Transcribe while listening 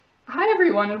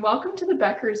everyone, and welcome to the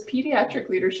Becker's Pediatric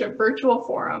Leadership Virtual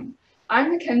Forum. I'm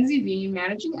Mackenzie Bean,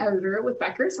 Managing Editor with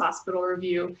Becker's Hospital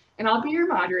Review, and I'll be your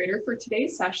moderator for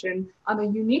today's session on the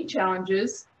unique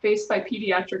challenges faced by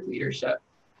pediatric leadership.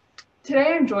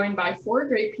 Today, I'm joined by four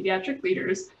great pediatric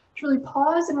leaders to really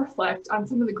pause and reflect on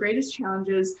some of the greatest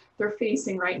challenges they're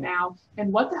facing right now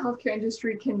and what the healthcare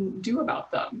industry can do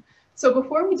about them. So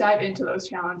before we dive into those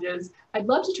challenges, I'd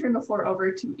love to turn the floor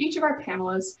over to each of our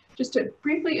panelists just to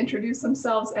briefly introduce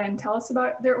themselves and tell us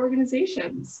about their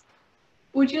organizations.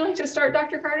 Would you like to start,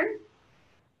 Dr. Carter?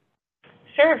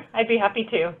 Sure, I'd be happy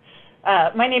to.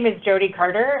 My name is Jody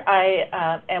Carter.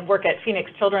 I work at Phoenix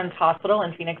Children's Hospital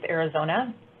in Phoenix,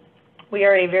 Arizona. We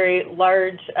are a very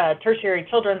large tertiary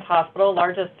children's hospital,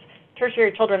 largest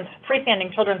tertiary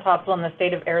freestanding children's hospital in the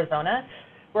state of Arizona.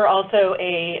 We're also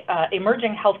a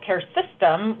emerging healthcare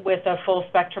system with a full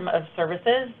spectrum of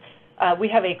services. We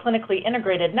have a clinically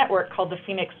integrated network called the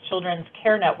Phoenix Children's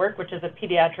Care Network, which is a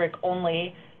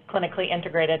pediatric-only clinically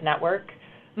integrated network.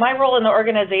 My role in the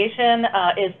organization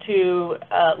is to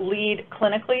lead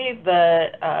clinically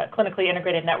the clinically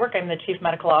integrated network. I'm the Chief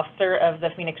Medical Officer of the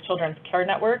Phoenix Children's Care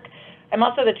Network. I'm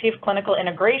also the Chief Clinical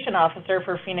Integration Officer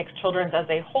for Phoenix Children's as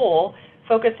a whole,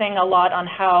 focusing a lot on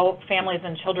how families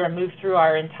and children move through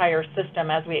our entire system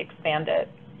as we expand it.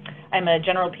 I'm a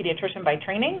general pediatrician by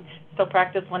training, still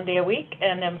practice 1 day a week,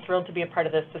 and I'm thrilled to be a part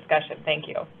of this discussion. Thank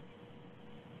you.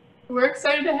 We're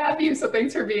excited to have you, so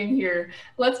thanks for being here.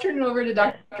 Let's turn it over to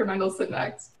Dr. Mendelson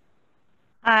next.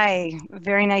 Hi,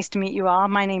 very nice to meet you all.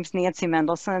 My name's Nancy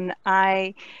Mendelson.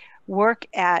 I work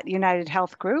at United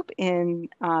Health Group in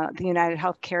the United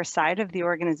Healthcare side of the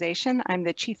organization. I'm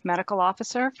the Chief Medical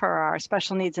Officer for our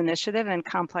Special Needs Initiative and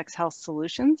Complex Health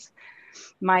Solutions.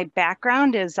 My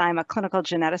background is I'm a clinical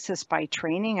geneticist by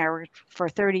training. I worked for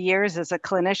 30 years as a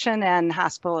clinician and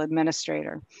hospital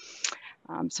administrator.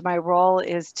 So my role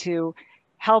is to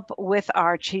help with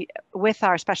our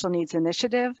Special Needs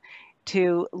Initiative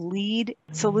to lead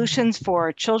solutions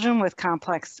for children with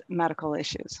complex medical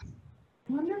issues.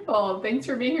 Wonderful. Thanks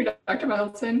for being here, Dr.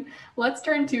 Mendelson. Let's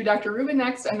turn to Dr. Rubin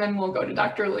next, and then we'll go to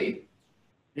Dr. Lee.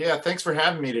 Yeah, thanks for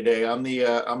having me today. I'm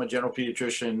a general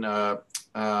pediatrician,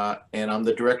 and I'm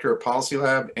the director of Policy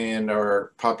Lab and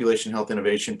our Population Health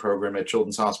Innovation Program at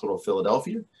Children's Hospital of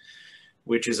Philadelphia,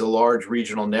 which is a large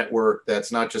regional network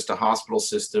that's not just a hospital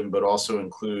system, but also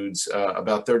includes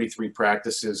about 33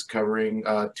 practices covering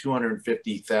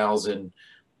 250,000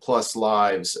 plus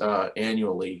lives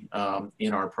annually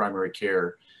in our primary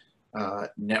care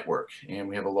network. And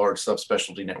we have a large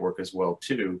subspecialty network as well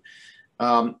too.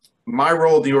 My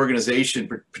role in the organization,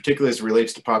 particularly as it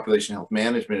relates to population health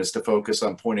management, is to focus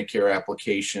on point of care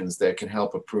applications that can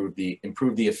help improve the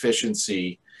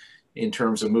efficiency in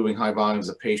terms of moving high volumes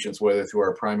of patients, whether through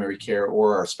our primary care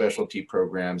or our specialty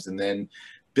programs, and then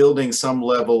building some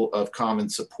level of common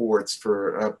supports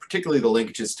for particularly the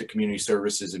linkages to community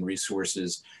services and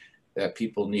resources that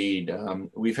people need.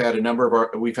 We've had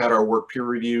our work peer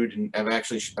reviewed and have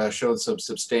actually shown some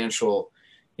substantial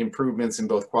improvements in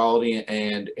both quality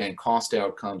and cost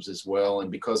outcomes as well.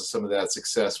 And because of some of that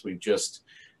success, we've just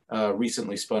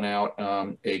recently spun out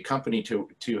a company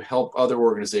to help other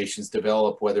organizations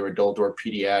develop, whether adult or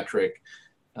pediatric,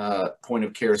 point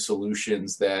of care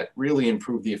solutions that really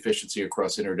improve the efficiency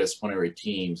across interdisciplinary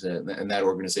teams. And that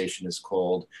organization is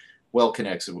called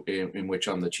WellConnects, in which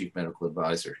I'm the chief medical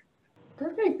advisor.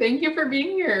 Perfect. Thank you for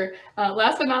being here.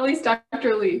 Last but not least,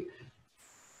 Dr. Lee.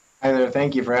 Hi there.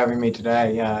 Thank you for having me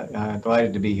today.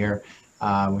 Delighted to be here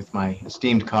with my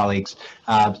esteemed colleagues.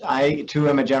 I too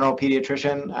am a general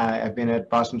pediatrician. I've been at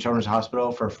Boston Children's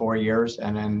Hospital for 4 years,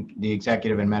 and then the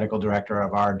executive and medical director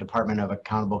of our Department of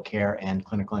Accountable Care and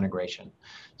Clinical Integration.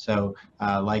 So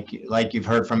like you've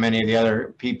heard from many of the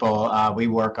other people, we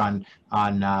work on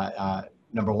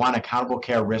number one, accountable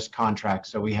care risk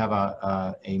contracts. So we have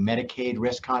a Medicaid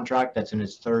risk contract that's in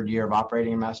its 3rd year of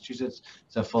operating in Massachusetts.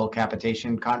 It's a full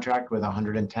capitation contract with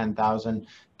 110,000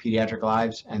 pediatric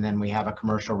lives. And then we have a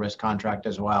commercial risk contract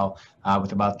as well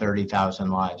with about 30,000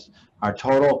 lives. Our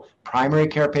total primary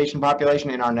care patient population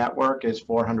in our network is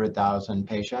 400,000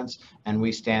 patients, and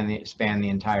we span the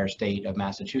entire state of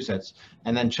Massachusetts.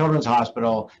 And then Children's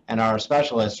Hospital and our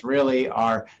specialists really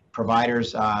are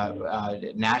providers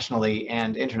nationally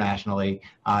and internationally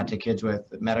to kids with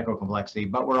medical complexity,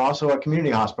 but we're also a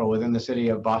community hospital within the city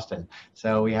of Boston.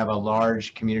 So we have a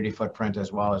large community footprint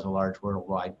as well as a large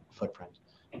worldwide footprint.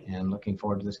 And looking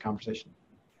forward to this conversation.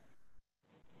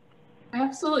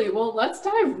 Absolutely. Well, let's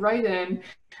dive right in.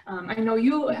 I know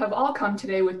you have all come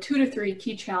today with 2 to 3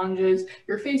 key challenges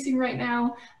you're facing right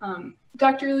now.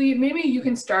 Dr. Lee, maybe you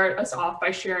can start us off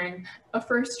by sharing a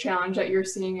first challenge that you're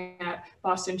seeing at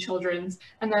Boston Children's,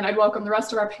 and then I'd welcome the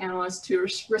rest of our panelists to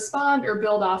respond or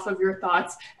build off of your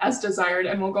thoughts as desired,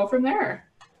 and we'll go from there.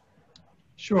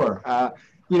 Sure.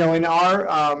 You know, in our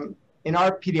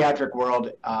pediatric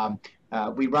world,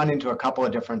 we run into a couple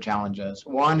of different challenges.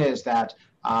 One is that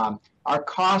our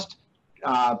cost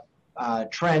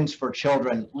trends for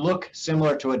children look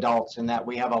similar to adults in that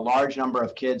we have a large number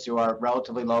of kids who are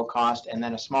relatively low cost and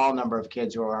then a small number of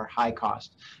kids who are high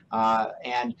cost.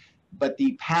 But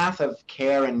the path of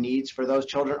care and needs for those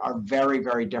children are very,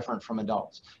 very different from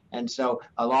adults. And so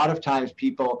a lot of times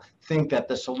people think that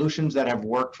the solutions that have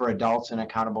worked for adults in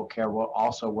accountable care will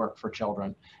also work for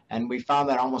children. And we found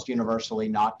that almost universally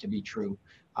not to be true.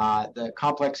 The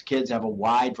complex kids have a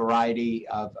wide variety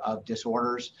of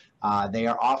disorders. They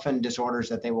are often disorders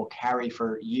that they will carry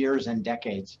for years and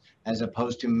decades, as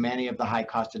opposed to many of the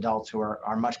high-cost adults who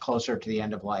are much closer to the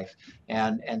end of life.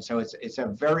 And so it's a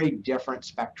very different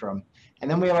spectrum. And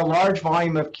then we have a large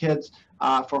volume of kids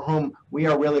for whom we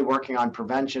are really working on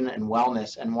prevention and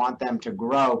wellness and want them to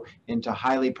grow into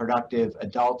highly productive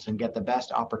adults and get the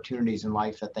best opportunities in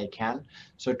life that they can.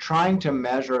 So trying to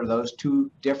measure those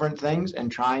two different things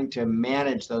and trying to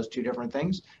manage those two different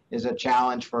things is a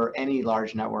challenge for any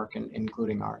large network,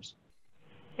 including ours.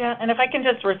 Yeah, and if I can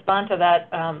just respond to that,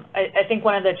 I think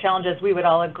one of the challenges we would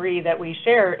all agree that we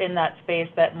share in that space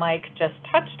that Mike just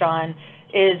touched on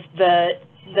is the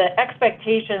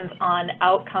expectations on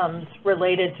outcomes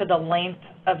related to the length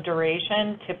of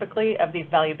duration, typically, of these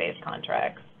value-based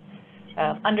contracts.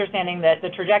 Understanding that the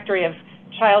trajectory of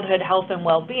childhood health and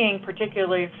well-being,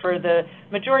 particularly for the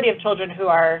majority of children who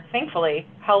are thankfully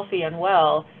healthy and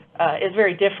well, is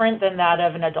very different than that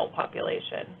of an adult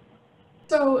population.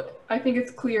 So I think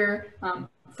it's clear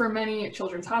for many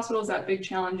children's hospitals that big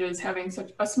challenge is having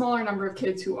such a smaller number of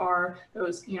kids who are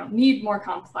those, need more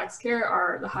complex care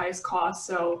are the highest cost.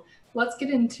 So let's get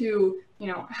into,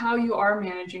 how you are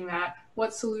managing that.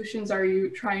 What solutions are you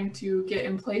trying to get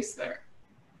in place there?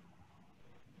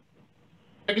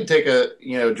 I can take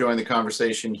join the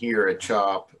conversation here at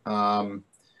CHOP. I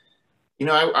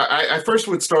first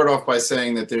would start off by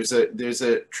saying that there's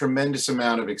a tremendous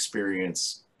amount of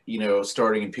experience,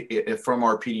 starting from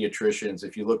our pediatricians.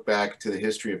 If you look back to the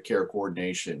history of care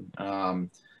coordination,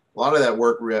 a lot of that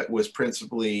work was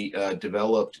principally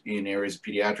developed in areas of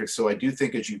pediatrics. So I do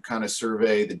think as you kind of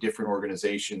survey the different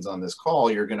organizations on this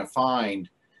call, you're going to find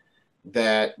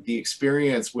that the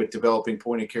experience with developing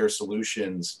point of care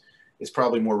solutions is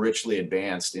probably more richly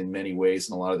advanced in many ways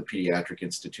in a lot of the pediatric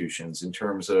institutions in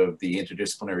terms of the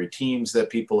interdisciplinary teams that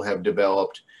people have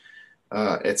developed,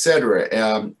 et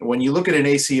cetera. When you look at an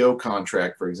ACO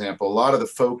contract, for example, a lot of the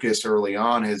focus early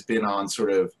on has been on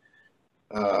sort of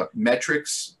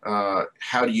metrics.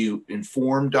 How do you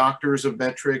inform doctors of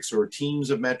metrics or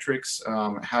teams of metrics?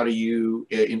 How do you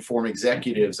inform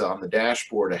executives on the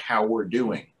dashboard of how we're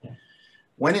doing?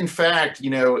 When in fact,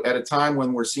 at a time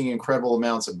when we're seeing incredible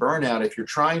amounts of burnout, if you're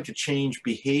trying to change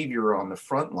behavior on the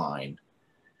front line,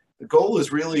 the goal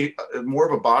is really more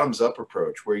of a bottoms-up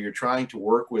approach where you're trying to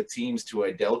work with teams to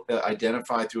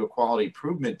identify through a quality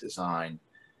improvement design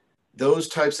those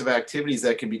types of activities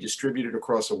that can be distributed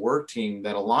across a work team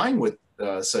that align with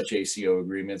such ACO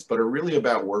agreements, but are really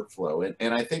about workflow.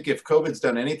 And I think if COVID's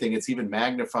done anything, it's even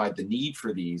magnified the need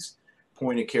for these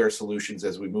point of care solutions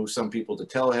as we move some people to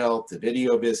telehealth, to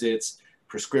video visits,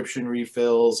 prescription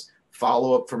refills,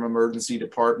 follow-up from emergency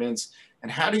departments. And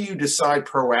how do you decide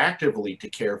proactively to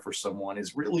care for someone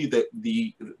is really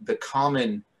the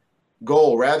common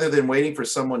goal, rather than waiting for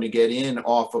someone to get in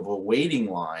off of a waiting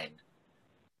line.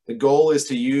 The goal is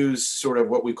to use sort of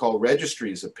what we call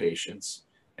registries of patients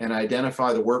and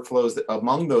identify the workflows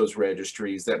among those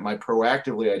registries that might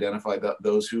proactively identify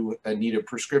those who need a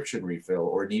prescription refill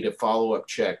or need a follow-up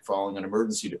check following an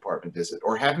emergency department visit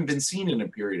or haven't been seen in a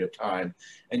period of time,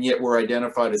 and yet were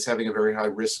identified as having a very high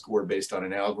risk score based on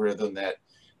an algorithm that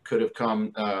could have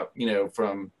come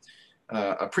from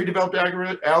a pre-developed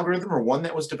algorithm or one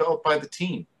that was developed by the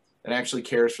team that actually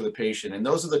cares for the patient. And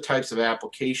those are the types of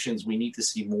applications we need to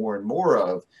see more and more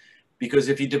of. Because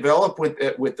if you develop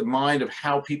with the mind of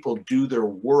how people do their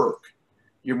work,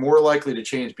 you're more likely to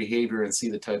change behavior and see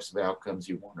the types of outcomes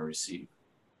you want to receive.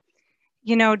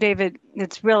 David,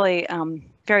 it's really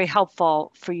very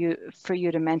helpful for you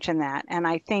to mention that. And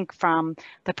I think from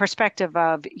the perspective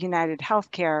of United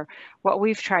Healthcare, what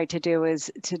we've tried to do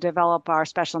is to develop our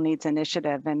special needs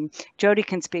initiative. And Jody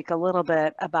can speak a little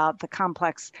bit about the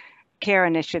complex care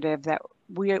initiative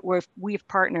we've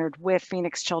partnered with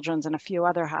Phoenix Children's and a few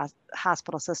other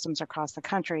hospital systems across the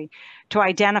country to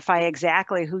identify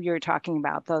exactly who you're talking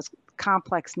about, those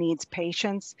complex needs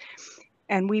patients.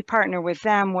 And we partner with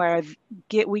them where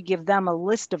we give them a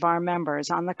list of our members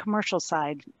on the commercial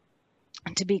side,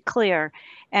 to be clear,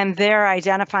 and they're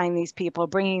identifying these people,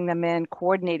 bringing them in,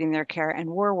 coordinating their care, and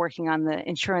we're working on the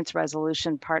insurance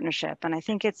resolution partnership. And I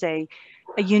think it's a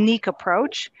unique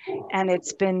approach, and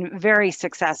it's been very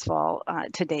successful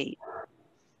to date.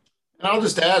 And I'll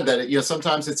just add that,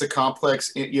 sometimes it's a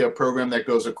complex, program that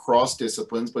goes across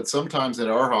disciplines, but sometimes at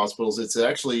our hospitals, it's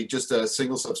actually just a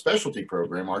single subspecialty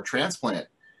program. Our transplant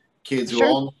kids who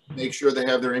all make sure they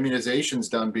have their immunizations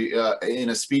done in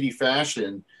a speedy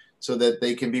fashion, so that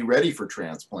they can be ready for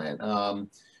transplant.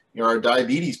 Our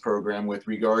diabetes program with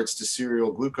regards to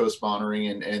serial glucose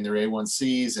monitoring and their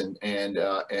A1Cs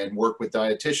and work with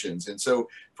dietitians. And so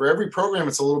for every program,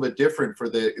 it's a little bit different. For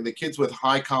the kids with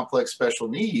high complex special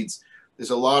needs,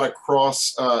 there's a lot of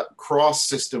cross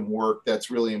system work that's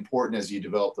really important as you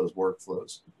develop those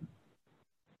workflows.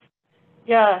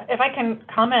 Yeah, if I can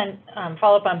comment,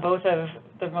 follow up on both of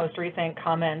the most recent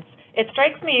comments, it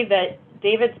strikes me that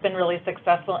David's been really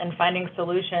successful in finding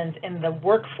solutions in the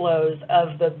workflows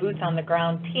of the boots on the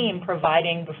ground team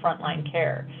providing the frontline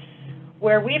care.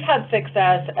 Where we've had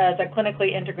success as a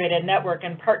clinically integrated network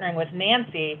and partnering with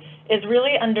Nancy is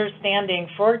really understanding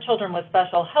for children with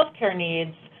special healthcare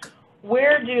needs,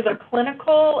 where do the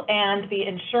clinical and the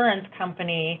insurance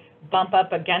company bump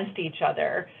up against each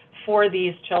other for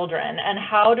these children, and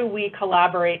how do we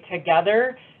collaborate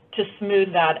together to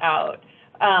smooth that out?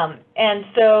 And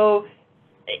so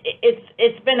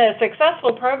it's been a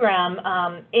successful program.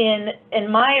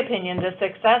 In my opinion, the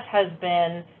success has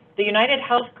been the United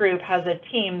Health Group has a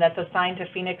team that's assigned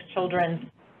to Phoenix Children's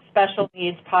special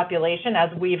needs population as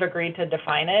we've agreed to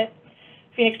define it.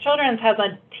 Phoenix Children's has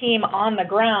a team on the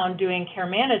ground doing care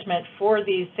management for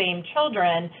these same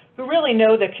children who really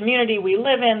know the community we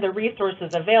live in, the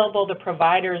resources available, the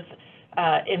providers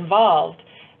involved.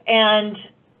 And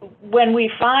when we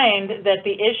find that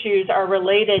the issues are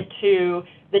related to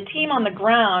the team on the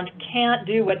ground can't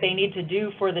do what they need to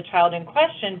do for the child in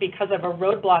question because of a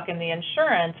roadblock in the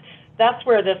insurance, that's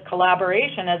where this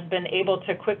collaboration has been able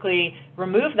to quickly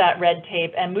remove that red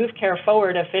tape and move care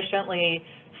forward efficiently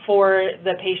for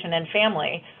the patient and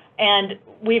family. And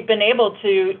we've been able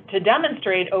to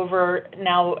demonstrate over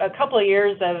now a couple of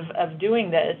years of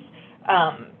doing this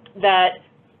that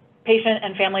patient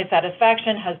and family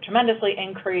satisfaction has tremendously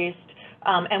increased,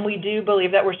 and we do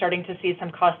believe that we're starting to see some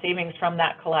cost savings from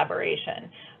that collaboration.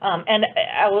 And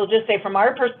I will just say from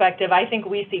our perspective, I think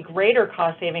we see greater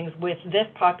cost savings with this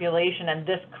population and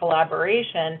this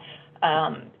collaboration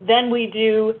than we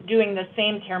do doing the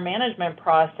same care management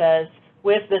process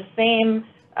with the same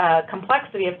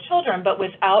complexity of children, but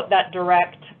without that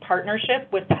direct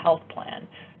partnership with the health plan.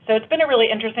 So it's been a really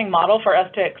interesting model for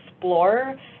us to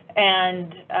explore.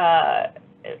 And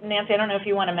Nancy, I don't know if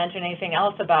you want to mention anything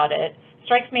else about it.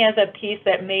 Strikes me as a piece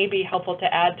that may be helpful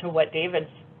to add to what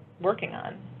David's working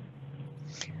on.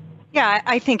 Yeah,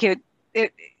 I think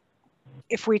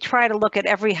if we try to look at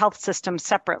every health system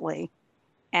separately,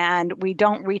 and we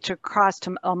don't reach across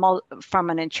to from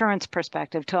an insurance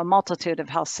perspective to a multitude of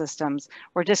health systems,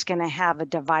 we're just going to have a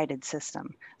divided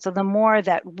system. So the more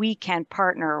that we can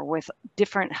partner with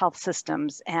different health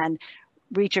systems and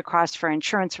reach across for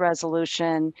insurance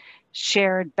resolution,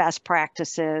 shared best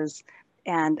practices,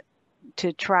 and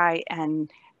to try and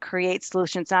create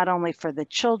solutions not only for the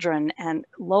children and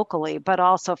locally, but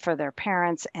also for their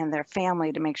parents and their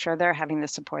family to make sure they're having the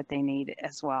support they need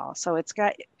as well. So it's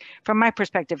got, from my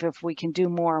perspective, if we can do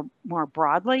more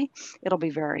broadly, it'll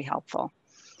be very helpful.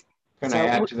 Can I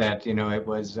add to that? You know, it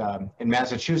was in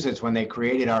Massachusetts when they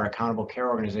created our accountable care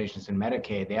organizations in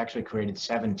Medicaid, they actually created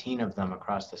 17 of them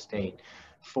across the state.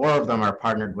 4 of them are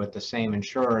partnered with the same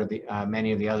insurer.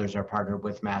 Many of the others are partnered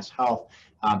with Mass Health.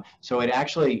 So it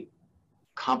actually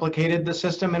complicated the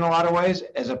system in a lot of ways,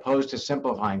 as opposed to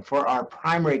simplifying. For our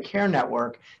primary care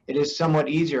network, it is somewhat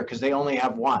easier because they only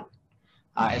have one,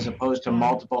 as opposed to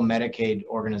multiple Medicaid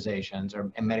organizations or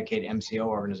Medicaid MCO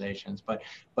organizations.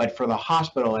 But for the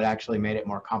hospital, it actually made it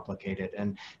more complicated.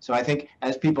 And so I think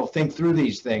as people think through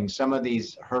these things, some of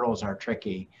these hurdles are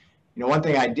tricky. You know, one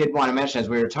thing I did want to mention as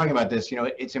we were talking about this, you know,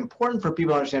 it's important for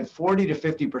people to understand 40 to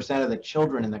 50% of the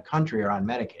children in the country are on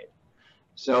Medicaid.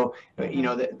 So, you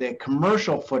know, the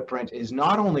commercial footprint is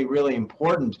not only really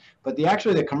important, but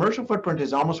actually the commercial footprint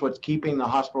is almost what's keeping the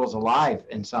hospitals alive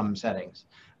in some settings.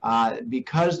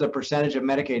 because the percentage of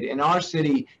Medicaid in our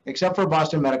city, except for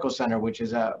Boston Medical Center, which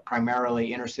is a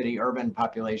primarily inner city urban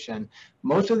population,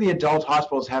 most of the adult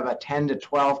hospitals have a 10 to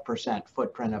 12%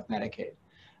 footprint of Medicaid.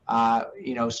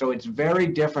 So it's very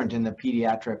different in the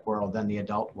pediatric world than the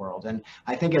adult world. And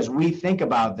I think as we think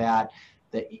about that,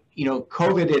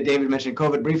 COVID, David mentioned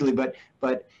COVID briefly, but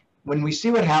when we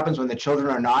see what happens when the children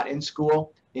are not in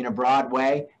school in a broad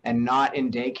way and not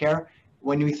in daycare,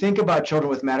 when we think about children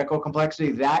with medical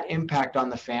complexity, that impact on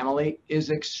the family is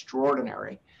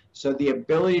extraordinary. So the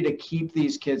ability to keep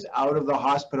these kids out of the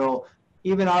hospital,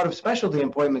 even out of specialty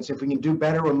appointments, if we can do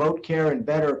better remote care and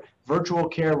better virtual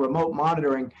care, remote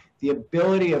monitoring, the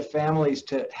ability of families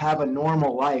to have a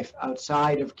normal life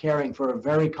outside of caring for a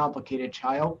very complicated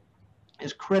child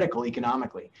is critical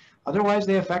economically. Otherwise,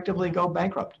 they effectively go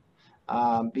bankrupt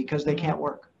because they can't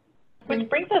work. Which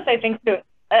brings us, I think, to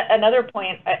another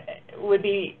point I would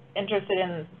be interested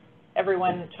in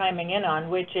everyone chiming in on,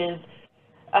 which is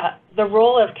the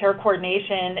role of care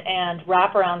coordination and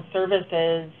wraparound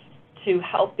services to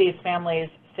help these families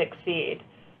succeed.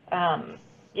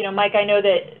 Mike, I know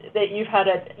that you have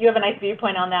a nice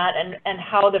viewpoint on that, and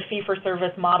how the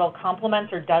fee-for-service model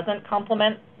complements or doesn't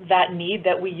complement that need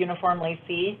that we uniformly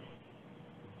see.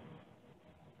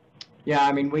 Yeah,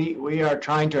 I mean, we are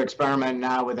trying to experiment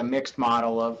now with a mixed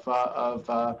model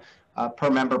of per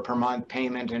member per month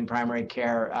payment in primary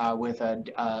care with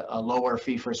a lower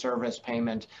fee-for-service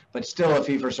payment, but still a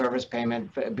fee-for-service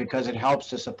payment because it helps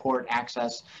to support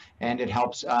access and it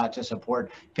helps to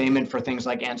support payment for things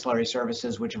like ancillary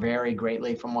services, which vary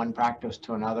greatly from one practice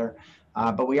to another.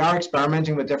 But we are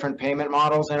experimenting with different payment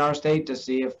models in our state to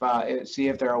see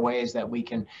if there are ways that we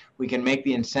can make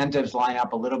the incentives line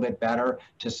up a little bit better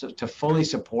to fully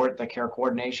support the care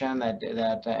coordination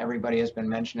that everybody has been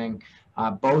mentioning,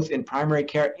 both in primary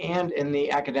care and in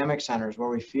the academic centers, where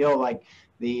we feel like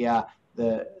the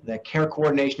care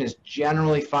coordination is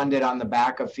generally funded on the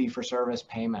back of fee-for-service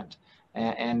payment.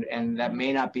 And that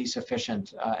may not be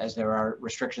sufficient as there are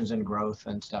restrictions in growth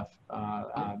and stuff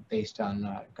based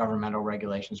on governmental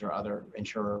regulations or other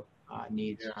insurer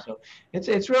needs. Yeah. So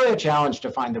it's really a challenge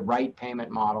to find the right payment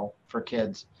model for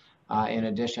kids in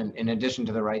addition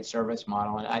to the right service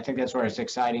model. And I think that's where it's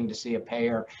exciting to see a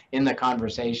payer in the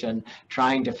conversation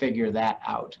trying to figure that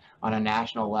out on a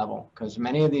national level, because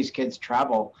many of these kids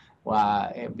travel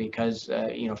because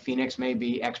Phoenix may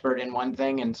be expert in one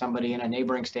thing and somebody in a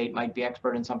neighboring state might be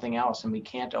expert in something else, and we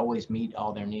can't always meet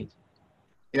all their needs.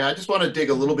 Yeah, I just want to dig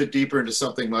a little bit deeper into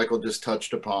something Michael just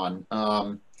touched upon,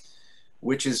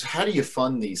 which is how do you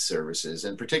fund these services?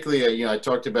 And particularly, I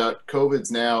talked about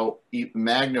COVID's now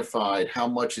magnified how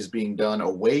much is being done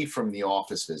away from the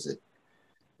office visit.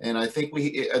 And I think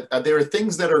there are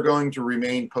things that are going to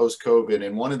remain post-COVID,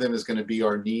 and one of them is going to be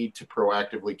our need to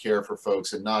proactively care for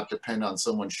folks and not depend on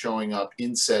someone showing up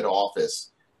in said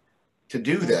office to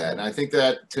do that. And I think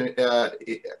that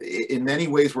in many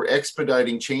ways we're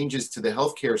expediting changes to the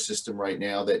healthcare system right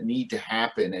now that need to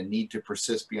happen and need to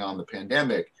persist beyond the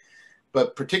pandemic.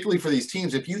 But particularly for these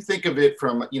teams, if you think of it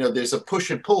from, there's a push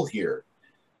and pull here.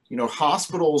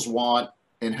 Hospitals want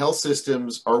and health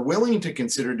systems are willing to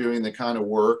consider doing the kind of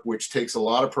work which takes a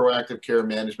lot of proactive care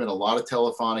management, a lot of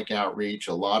telephonic outreach,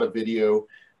 a lot of video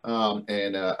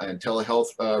and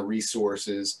telehealth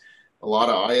resources, a lot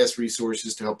of IS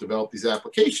resources to help develop these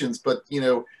applications. But,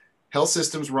 health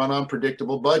systems run on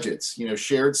predictable budgets.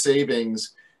 Shared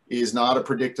savings is not a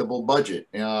predictable budget.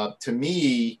 To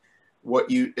me,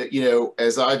 what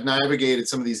as I've navigated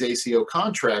some of these ACO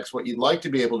contracts, what you'd like to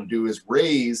be able to do is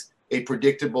raise a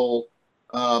predictable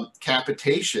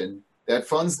capitation that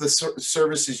funds the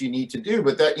services you need to do,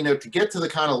 but that, to get to the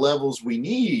kind of levels we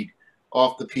need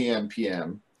off the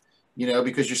PMPM,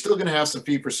 because you're still going to have some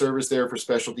fee for service there for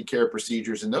specialty care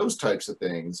procedures and those types of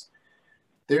things.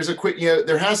 There's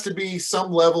there has to be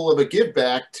some level of a give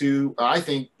back to, I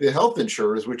think, the health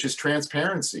insurers, which is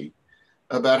transparency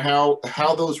about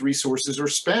how those resources are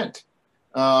spent.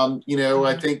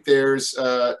 I think there's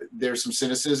some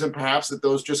cynicism perhaps that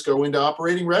those just go into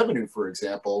operating revenue, for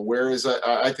example, whereas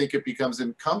I think it becomes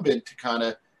incumbent to kind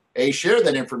of share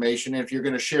that information. And if you're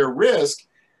going to share risk,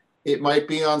 it might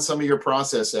be on some of your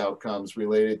process outcomes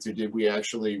related to, did we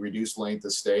actually reduce length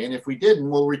of stay? And if we didn't,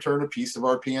 we'll return a piece of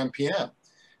our PMPM.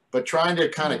 But trying to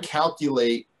kind of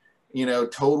calculate,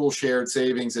 total shared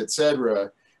savings, et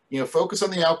cetera, focus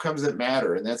on the outcomes that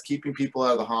matter, and that's keeping people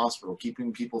out of the hospital,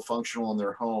 keeping people functional in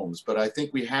their homes. But I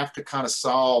think we have to kind of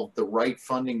solve the right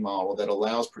funding model that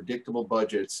allows predictable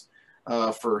budgets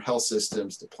for health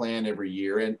systems to plan every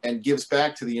year and gives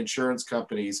back to the insurance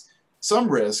companies some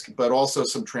risk, but also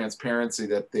some transparency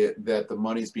that the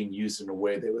money's being used in a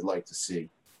way they would like to see.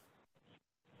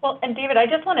 Well, and David, I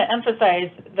just want to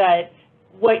emphasize that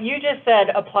what you just said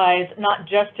applies not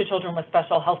just to children with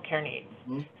special health care needs.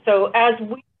 Mm-hmm. So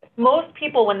most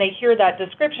people, when they hear that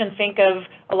description, think of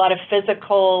a lot of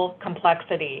physical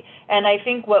complexity. And I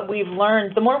think what we've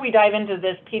learned, the more we dive into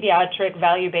this pediatric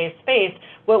value-based space,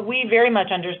 what we very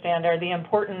much understand are the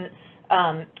important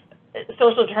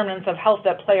social determinants of health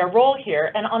that play a role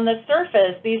here. And on the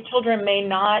surface, these children may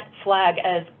not flag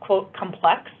as, quote,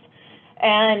 complex.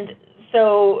 And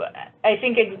so I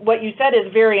think what you said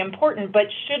is very important, but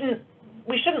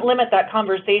we shouldn't limit that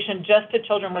conversation just to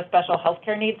children with special health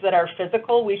care needs that are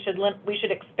physical. We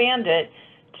should expand it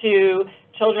to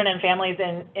children and families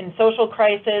in social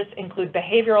crisis, include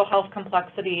behavioral health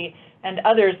complexity, and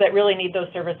others that really need those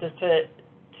services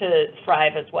to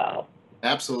thrive as well.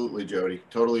 Absolutely, Jody.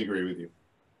 Totally agree with you.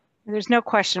 There's no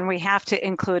question we have to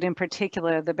include in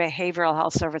particular the behavioral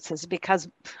health services, because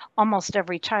almost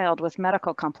every child with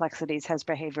medical complexities has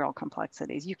behavioral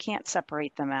complexities. You can't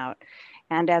separate them out.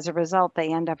 And as a result,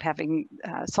 they end up having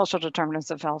social determinants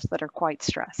of health that are quite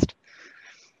stressed.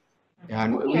 Yeah,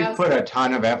 and we've put a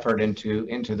ton of effort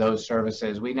into those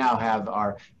services. We now have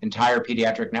our entire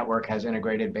pediatric network has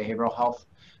integrated behavioral health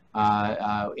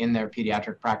in their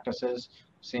pediatric practices,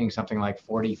 seeing something like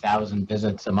 40,000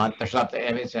 visits a month or something.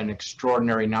 It's an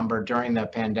extraordinary number. During the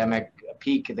pandemic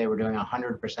peak, they were doing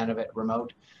 100% of it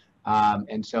remote.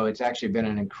 And so it's actually been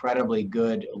an incredibly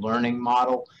good learning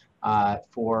model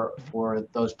for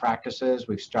those practices.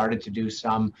 We've started to do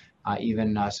some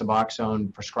even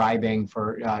Suboxone prescribing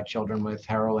for children with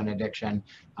heroin addiction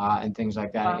and things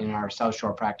like that in our South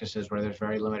Shore practices, where there's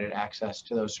very limited access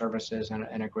to those services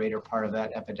and a greater part of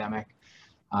that epidemic.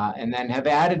 And then have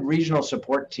added regional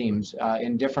support teams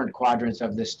in different quadrants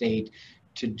of the state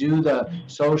to do the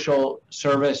social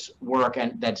service work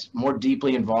and that's more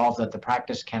deeply involved that the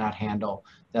practice cannot handle.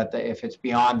 That if it's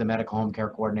beyond the medical home care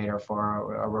coordinator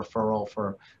for a referral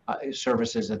for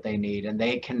services that they need, and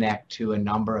they connect to a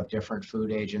number of different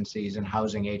food agencies and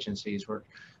housing agencies.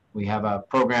 We have a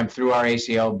program through our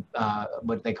ACO,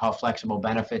 what they call flexible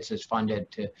benefits, is funded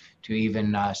to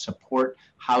even support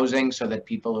housing, so that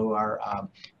people who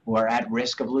are at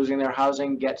risk of losing their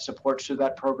housing get support through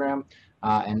that program,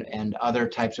 and other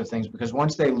types of things. Because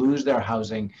once they lose their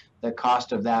housing, the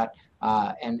cost of that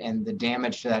and the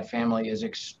damage to that family is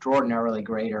extraordinarily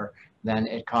greater than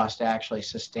it costs to actually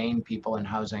sustain people in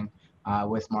housing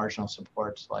with marginal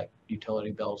supports like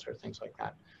utility bills or things like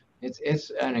that. It's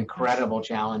an incredible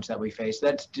challenge that we face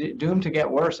that's doomed to get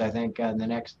worse, I think, in the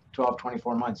next 12,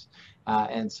 24 months.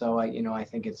 And so, I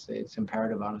think it's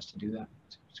imperative on us to do that.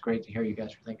 It's great to hear you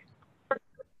guys are thinking.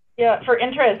 Yeah, for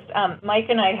interest,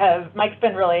 Mike's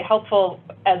been really helpful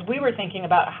as we were thinking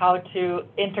about how to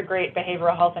integrate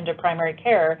behavioral health into primary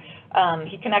care.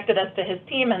 He connected us to his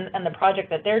team and the project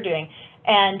that they're doing.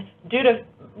 And due to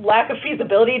lack of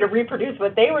feasibility to reproduce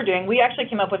what they were doing, we actually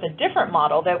came up with a different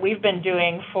model that we've been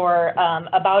doing for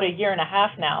about a year and a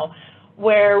half now,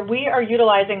 where we are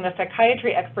utilizing the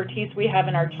psychiatry expertise we have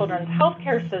in our children's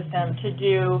healthcare system to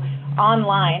do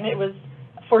online. It was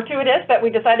fortuitous that we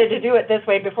decided to do it this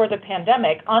way before the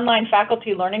pandemic. Online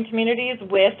faculty learning communities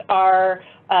with our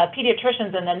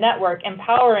pediatricians in the network,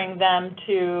 empowering them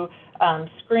to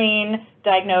screen,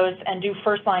 diagnose, and do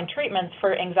first-line treatments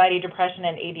for anxiety, depression,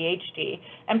 and ADHD.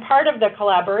 And part of the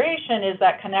collaboration is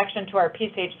that connection to our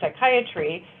PCH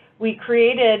psychiatry. We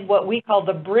created what we call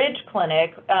the Bridge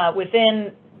Clinic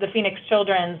within the Phoenix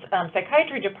Children's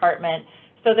Psychiatry Department,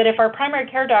 so that if our primary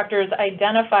care doctors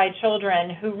identify children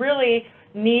who really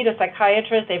need a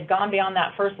psychiatrist, they've gone beyond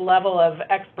that first level of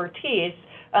expertise,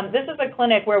 this is a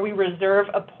clinic where we reserve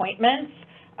appointments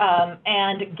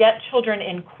and get children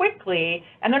in quickly,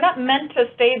 and they're not meant to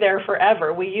stay there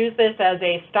forever. We use this as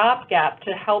a stopgap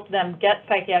to help them get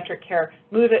psychiatric care,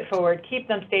 move it forward, keep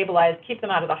them stabilized, keep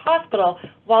them out of the hospital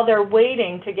while they're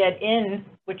waiting to get in,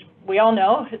 which we all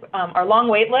know are long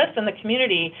wait lists in the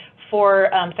community for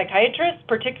psychiatrists,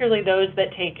 particularly those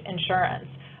that take insurance.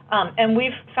 And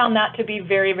we've found that to be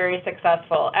very, very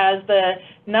successful. As the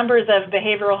numbers of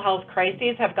behavioral health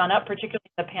crises have gone up, particularly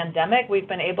in the pandemic, we've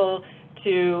been able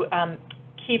to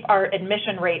keep our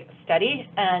admission rate steady,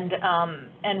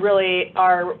 and really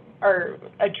are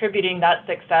attributing that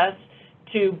success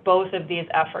to both of these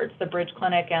efforts, the Bridge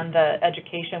Clinic and the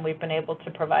education we've been able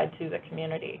to provide to the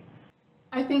community.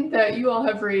 I think that you all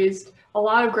have raised a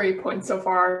lot of great points so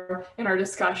far in our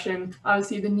discussion.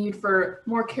 Obviously, the need for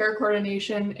more care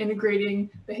coordination, integrating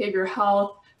behavioral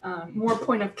health, more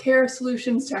point of care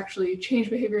solutions to actually change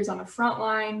behaviors on the front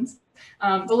lines.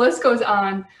 The list goes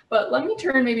on, but let me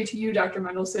turn maybe to you, Dr.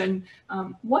 Mendelson.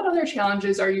 What other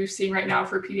challenges are you seeing right now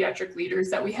for pediatric leaders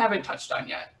that we haven't touched on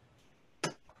yet?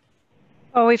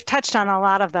 Oh, we've touched on a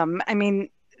lot of them. I mean,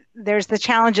 there's the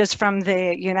challenges from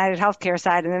the United Healthcare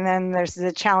side, and then there's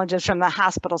the challenges from the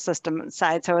hospital system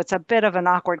side. So it's a bit of an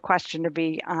awkward question, to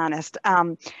be honest.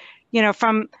 From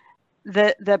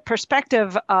the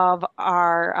perspective of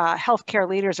our healthcare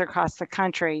leaders across the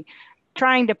country,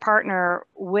 trying to partner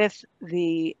with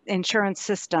the insurance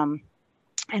system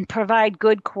and provide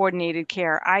good coordinated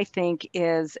care, I think,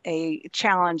 is a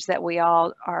challenge that we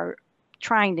all are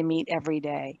trying to meet every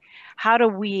day. How do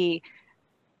we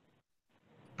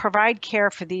provide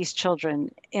care for these children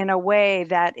in a way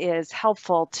that is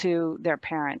helpful to their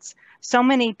parents? So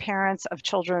many parents of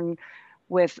children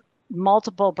with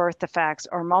multiple birth defects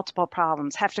or multiple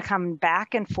problems have to come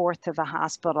back and forth to the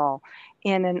hospital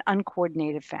in an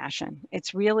uncoordinated fashion.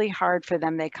 It's really hard for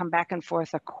them. They come back and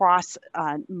forth across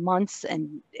months,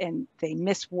 and they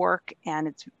miss work, and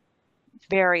it's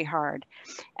very hard.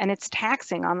 And it's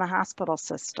taxing on the hospital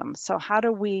system. So how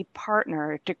do we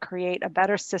partner to create a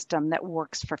better system that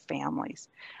works for families?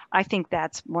 I think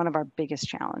that's one of our biggest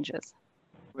challenges.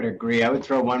 I would agree. I would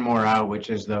throw one more out, which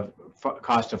is the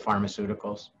cost of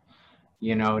pharmaceuticals.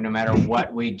 No matter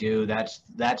what we do, that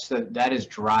is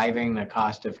driving the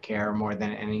cost of care more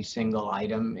than any single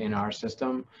item in our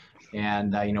system.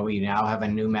 And we now have a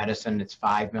new medicine that's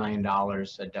 $5 million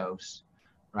a dose,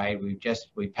 right? We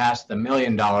passed the $1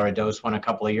 million a dose one a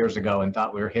couple of years ago and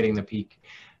thought we were hitting the peak.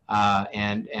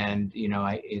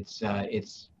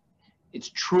 It's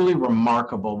truly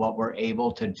remarkable what we're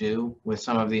able to do with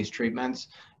some of these treatments.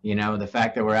 The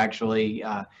fact that we're actually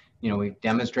we've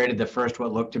demonstrated the first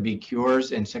what looked to be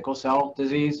cures in sickle cell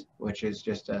disease, which is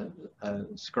just a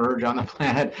scourge on the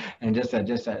planet and just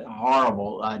a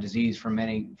horrible disease for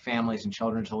many families and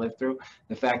children to live through.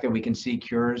 The fact that we can see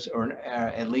cures or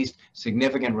at least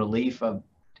significant relief of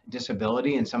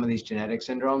disability in some of these genetic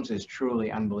syndromes is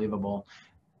truly unbelievable.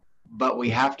 But we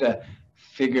have to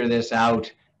figure this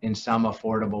out in some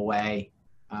affordable way.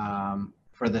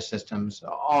 For the systems.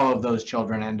 All of those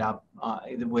children end up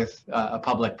with a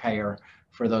public payer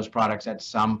for those products at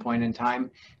some point in time,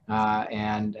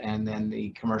 and then the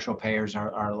commercial payers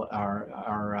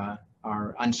are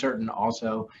uncertain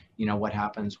also. What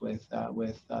happens with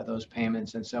those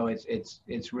payments, and so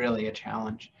it's really a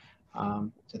challenge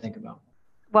to think about.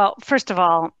 Well, first of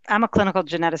all, I'm a clinical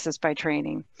geneticist by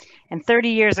training. And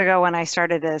 30 years ago when I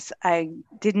started this, I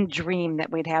didn't dream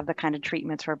that we'd have the kind of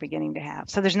treatments we're beginning to have.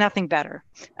 So there's nothing better.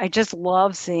 I just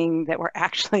love seeing that we're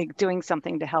actually doing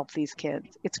something to help these kids.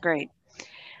 It's great.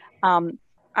 I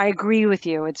agree with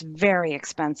you. It's very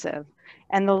expensive.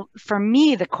 And for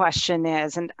me, the question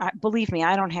is, and believe me,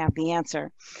 I don't have the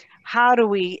answer. How do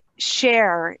we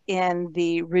share in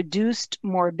the reduced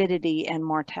morbidity and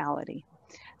mortality?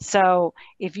 So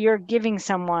if you're giving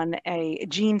someone a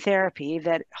gene therapy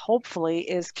that hopefully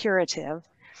is curative,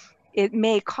 it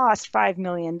may cost $5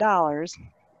 million,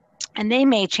 and they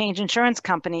may change insurance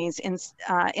companies in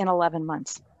 11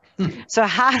 months. So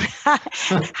how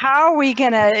are we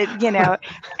going to,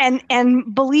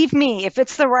 and believe me, if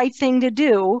it's the right thing to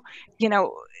do,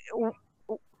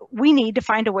 we need to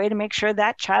find a way to make sure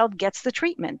that child gets the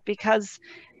treatment, because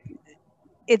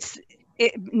it's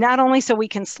not only so we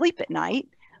can sleep at night,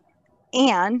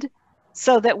 and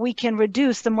so that we can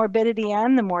reduce the morbidity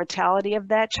and the mortality of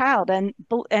that child. And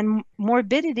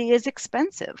morbidity is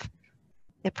expensive,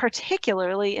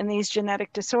 particularly in these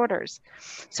genetic disorders.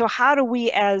 So how do we,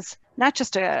 as not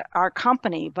just our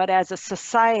company, but as a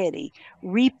society,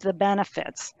 reap the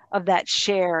benefits of that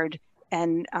shared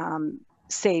and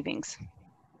savings?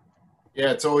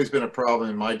 Yeah, it's always been a problem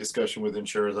in my discussion with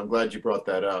insurers. I'm glad you brought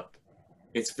that up.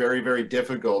 It's very, very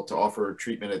difficult to offer a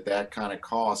treatment at that kind of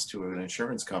cost to an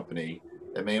insurance company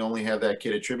that may only have that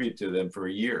kid attributed to them for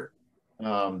a year.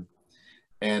 And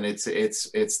it's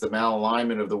the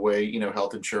malalignment of the way,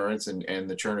 health insurance and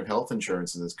the churn of health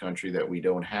insurance in this country that we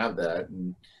don't have that.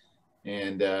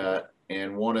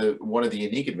 And one of the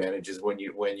unique advantages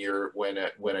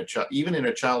even in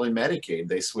a child in Medicaid,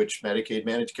 they switch Medicaid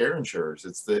managed care insurers.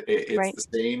 Right.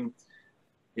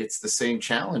 It's the same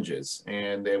challenges,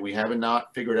 and we haven't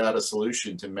not figured out a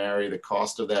solution to marry the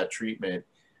cost of that treatment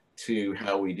to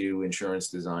how we do insurance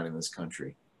design in this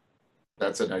country.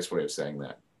 That's a nice way of saying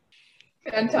that.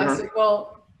 Fantastic.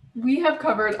 Well, we have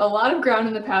covered a lot of ground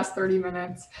in the past 30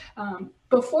 minutes.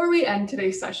 Before we end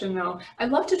today's session, though,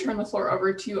 I'd love to turn the floor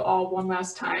over to you all one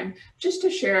last time, just to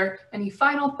share any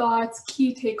final thoughts,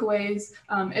 key takeaways,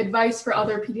 advice for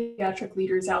other pediatric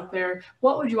leaders out there.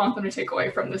 What would you want them to take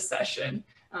away from this session?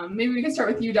 Maybe we can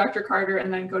start with you, Dr. Carter,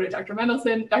 and then go to Dr.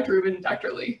 Mendelson, Dr. Rubin, and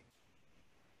Dr. Lee.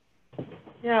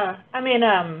 Yeah, I mean,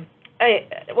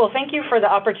 Well, thank you for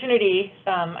the opportunity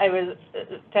to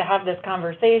have this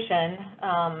conversation.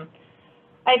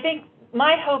 I think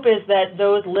my hope is that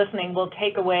those listening will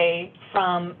take away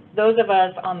from those of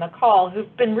us on the call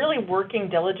who've been really working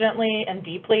diligently and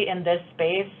deeply in this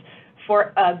space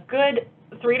for a good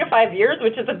 3 to 5 years,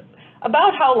 which is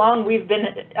about how long we've been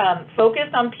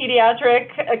focused on pediatric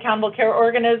accountable care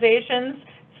organizations,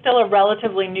 still a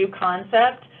relatively new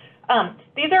concept.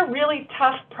 These are really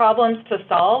tough problems to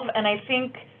solve, and I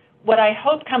think what I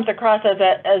hope comes across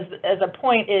as a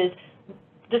point is,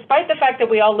 despite the fact that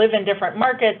we all live in different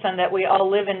markets and that we all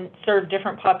live and serve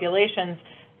different populations,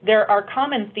 there are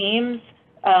common themes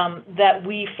that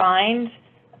we find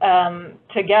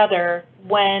together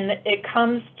when it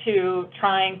comes to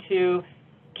trying to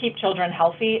keep children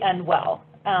healthy and well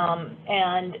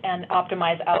and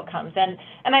optimize outcomes.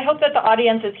 And I hope that the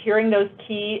audience is hearing those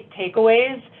key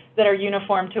takeaways that are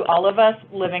uniform to all of us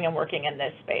living and working in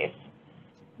this space.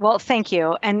 Well, thank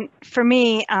you. And for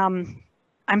me,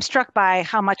 I'm struck by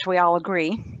how much we all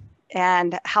agree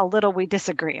and how little we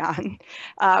disagree on,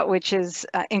 which is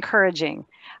encouraging.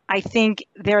 I think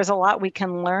there's a lot we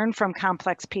can learn from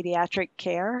complex pediatric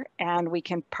care, and we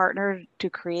can partner to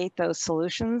create those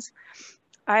solutions.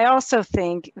 I also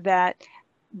think that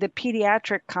the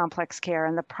pediatric complex care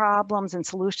and the problems and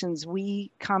solutions we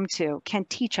come to can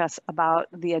teach us about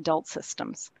the adult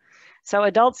systems. So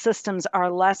adult systems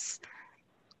are less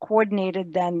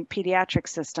coordinated than pediatric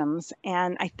systems,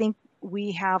 and I think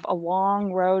we have a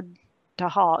long road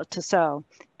to sow,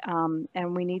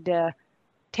 and we need to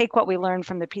take what we learn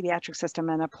from the pediatric system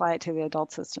and apply it to the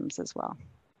adult systems as well.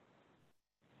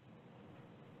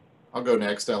 I'll go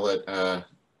next. I'll let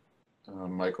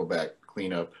Michael back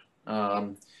clean up.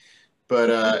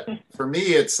 But for me,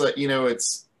 it's like,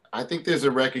 I think there's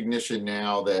a recognition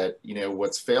now that,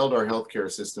 what's failed our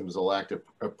healthcare system is a lack of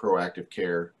proactive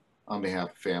care on behalf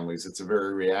of families. It's a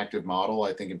very reactive model.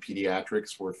 I think in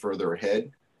pediatrics, we're further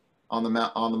ahead on the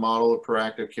model of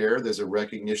proactive care. There's a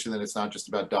recognition that it's not just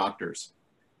about doctors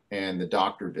and the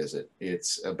doctor visit.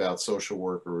 It's about social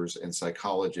workers and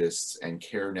psychologists and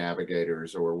care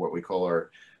navigators, or what we call our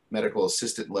medical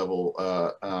assistant level,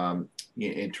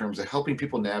 in terms of helping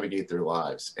people navigate their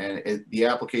lives. And the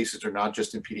applications are not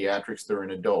just in pediatrics, they're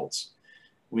in adults.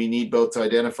 We need both to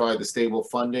identify the stable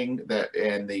funding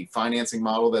and the financing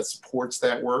model that supports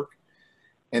that work.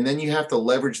 And then you have to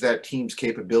leverage that team's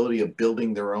capability of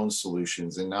building their own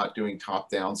solutions and not doing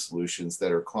top-down solutions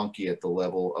that are clunky at the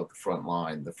level of the front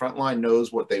line. The front line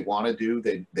knows what they want to do.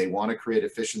 They want to create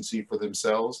efficiency for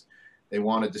themselves. They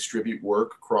want to distribute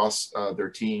work across their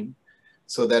team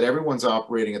so that everyone's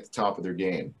operating at the top of their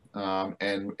game.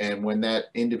 And when that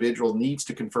individual needs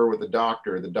to confer with the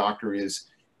doctor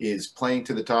is playing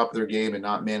to the top of their game and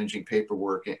not managing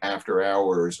paperwork after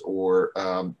hours or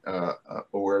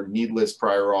needless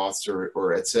prior auths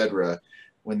or et cetera,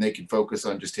 when they can focus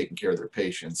on just taking care of their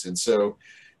patients. And so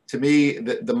to me,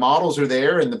 the models are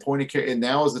there, and the point of care, and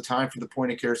now is the time for the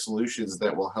point of care solutions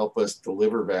that will help us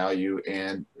deliver value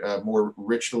and more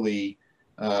richly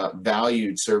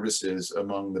valued services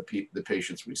among the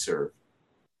patients we serve.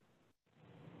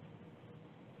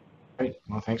 Great.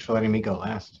 Well, thanks for letting me go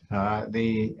last.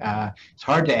 It's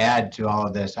hard to add to all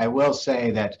of this. I will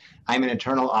say that I'm an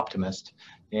eternal optimist,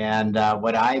 and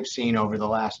what I've seen over the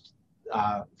last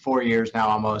 4 years now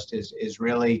almost is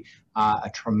really a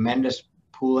tremendous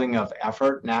pooling of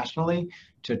effort nationally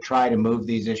to try to move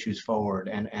these issues forward.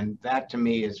 And that to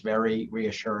me is very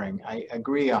reassuring. I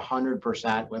agree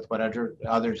 100% with what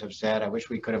others have said. I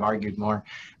wish we could have argued more,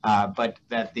 but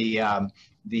that the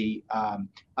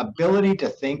ability to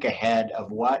think ahead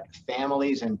of what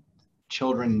families and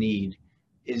children need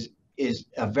is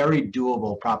a very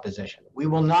doable proposition. We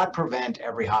will not prevent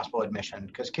every hospital admission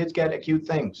because kids get acute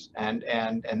things and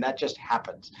that just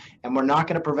happens. And we're not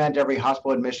going to prevent every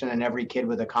hospital admission and every kid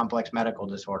with a complex medical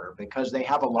disorder because they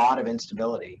have a lot of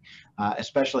instability,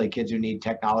 especially kids who need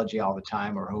technology all the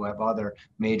time or who have other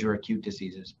major acute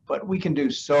diseases. But we can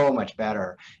do so much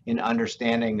better in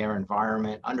understanding their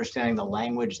environment, understanding the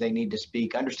language they need to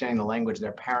speak, understanding the language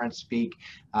their parents speak,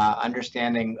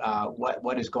 understanding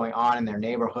what is going on in their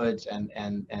neighborhoods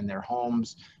and their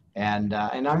homes. And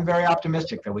I'm very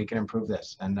optimistic that we can improve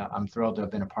this. And I'm thrilled to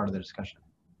have been a part of the discussion.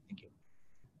 Thank you.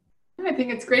 I think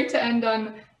it's great to end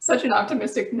on such an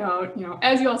optimistic note.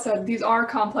 As you all said, these are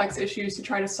complex issues to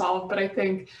try to solve, but I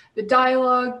think the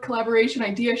dialogue, collaboration,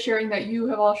 idea sharing that you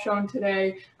have all shown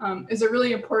today is a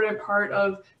really important part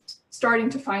of starting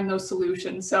to find those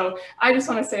solutions. So I just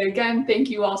want to say again, thank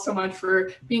you all so much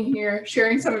for being here,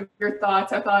 sharing some of your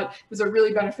thoughts. I thought it was a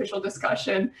really beneficial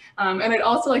discussion. And I'd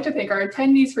also like to thank our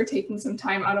attendees for taking some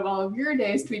time out of all of your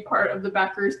days to be part of the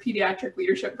Becker's Pediatric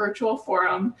Leadership Virtual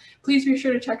Forum. Please be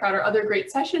sure to check out our other great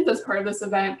sessions as part of this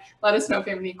event. Let us know if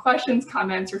you have any questions,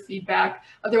 comments, or feedback.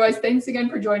 Otherwise, thanks again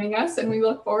for joining us, and we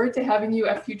look forward to having you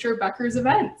at future Becker's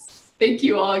events. Thank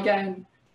you all again.